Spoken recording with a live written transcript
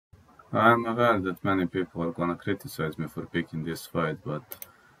I'm aware that many people are gonna criticize me for picking this fight, but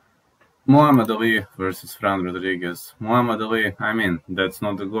Muhammad Ali versus Fran Rodriguez. Muhammad Ali, I mean, that's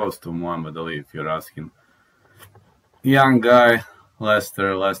not the ghost of Muhammad Ali, if you're asking. Young guy,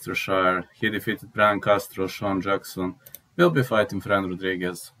 Leicestershire. He defeated Brian Castro, Sean Jackson. Will be fighting Fran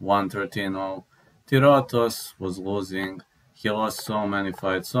Rodriguez, 113-0. Tirotos was losing. He lost so many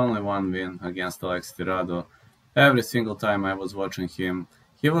fights, only one win against Alex Tirado. Every single time I was watching him,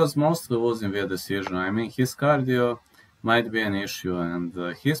 he was mostly losing via decision. I mean, his cardio might be an issue,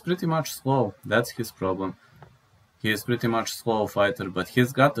 and he's pretty much slow. That's his problem. He's pretty much slow fighter, but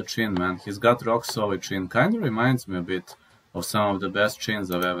he's got the chin, man. He's got rock solid chin. Kind of reminds me a bit of some of the best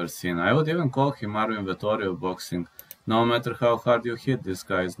chins I've ever seen. I would even call him Marvin Vettori of boxing. No matter how hard you hit, this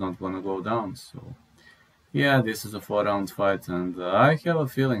guy is not gonna go down. So, yeah, this is a 4-round fight, and I have a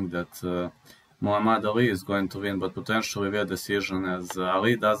feeling that Muhammad Ali is going to win, but potentially via decision, as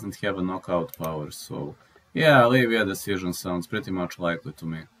Ali doesn't have a knockout power. So, yeah, Ali via decision sounds pretty much likely to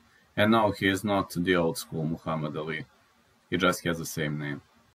me. And no, he is not the old school Muhammad Ali. He just has the same name.